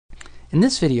In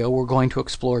this video, we're going to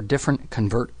explore different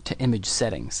convert-to-image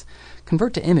settings.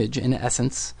 Convert-to-image, in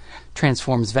essence,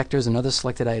 transforms vectors and other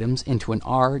selected items into an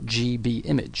RGB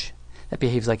image that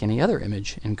behaves like any other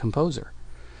image in Composer.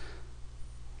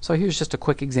 So here's just a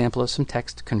quick example of some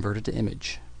text converted to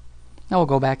image. Now we'll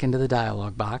go back into the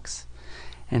dialog box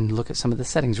and look at some of the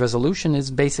settings. Resolution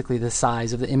is basically the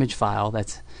size of the image file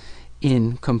that's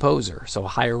in Composer. So a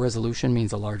higher resolution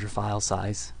means a larger file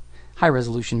size. High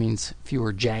resolution means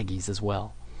fewer jaggies as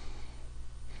well.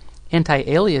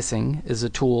 Anti-aliasing is a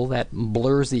tool that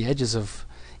blurs the edges of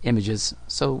images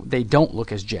so they don't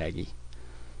look as jaggy.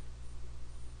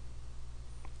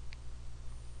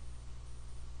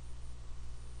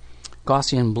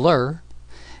 Gaussian blur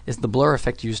is the blur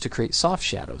effect used to create soft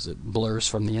shadows. It blurs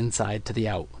from the inside to the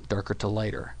out, darker to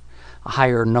lighter. A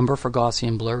higher number for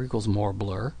Gaussian blur equals more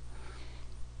blur.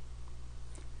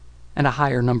 And a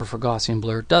higher number for Gaussian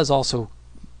blur does also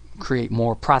create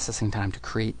more processing time to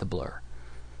create the blur.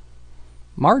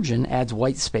 Margin adds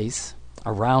white space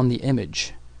around the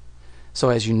image. So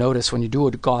as you notice, when you do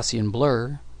a Gaussian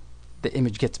blur, the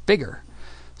image gets bigger.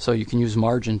 So you can use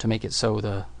margin to make it so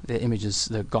the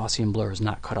Gaussian blur is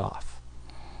not cut off,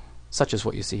 such as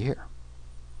what you see here.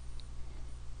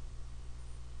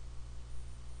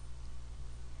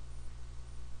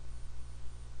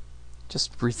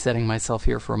 Just resetting myself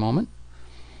here for a moment.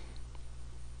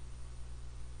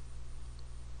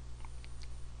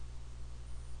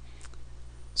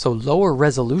 So lower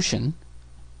resolution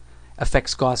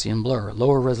affects Gaussian blur.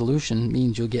 Lower resolution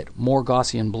means you'll get more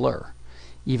Gaussian blur,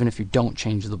 even if you don't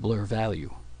change the blur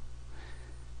value.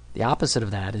 The opposite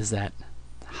of that is that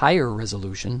higher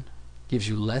resolution gives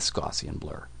you less Gaussian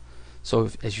blur. So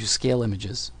as you scale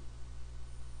images,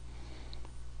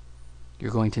 you're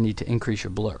going to need to increase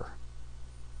your blur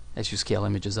as you scale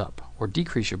images up, or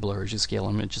decrease your blur as you scale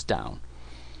images down.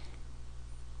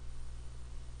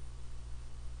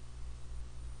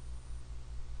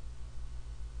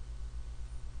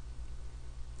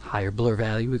 Higher blur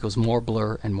value equals more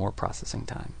blur and more processing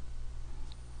time.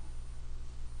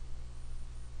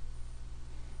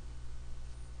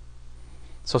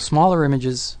 So smaller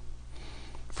images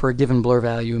for a given blur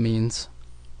value means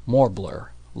more blur.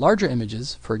 Larger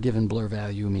images for a given blur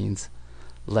value means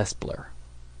less blur.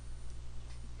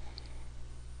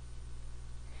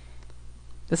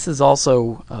 This is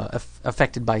also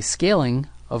affected by scaling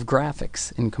of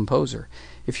graphics in Composer.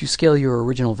 If you scale your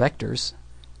original vectors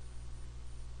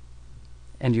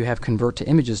and you have convert to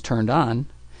images turned on,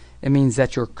 it means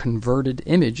that your converted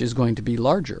image is going to be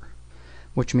larger,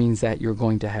 which means that you're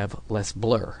going to have less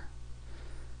blur.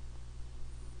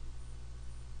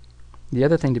 The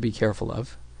other thing to be careful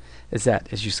of is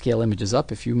that as you scale images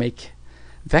up, if you make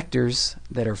vectors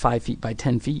that are 5 feet by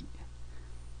 10 feet,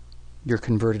 your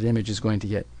converted image is going to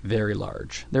get very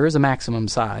large. There is a maximum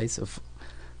size of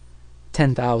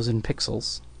 10,000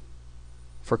 pixels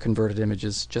for converted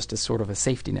images, just as sort of a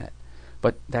safety net,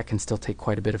 but that can still take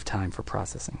quite a bit of time for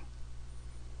processing.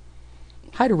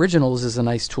 Hide Originals is a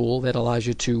nice tool that allows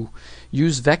you to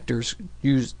use vectors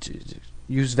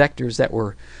that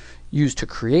were used to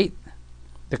create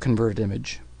the converted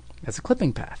image as a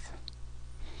clipping path.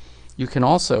 You can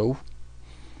also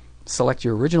select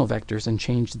your original vectors and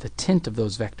change the tint of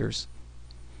those vectors,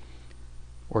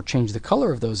 or change the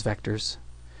color of those vectors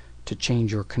to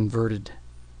change your converted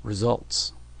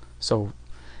results. So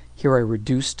here I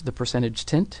reduced the percentage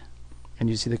tint, and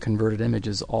you see the converted image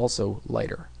is also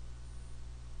lighter.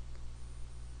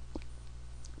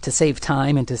 To save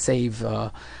time and to save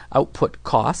output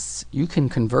costs, you can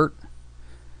convert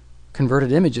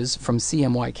converted images from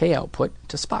CMYK output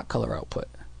to spot color output.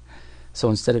 So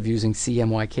instead of using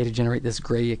CMYK to generate this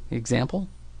gray example,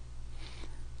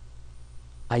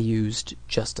 I used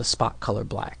just a spot color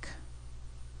black.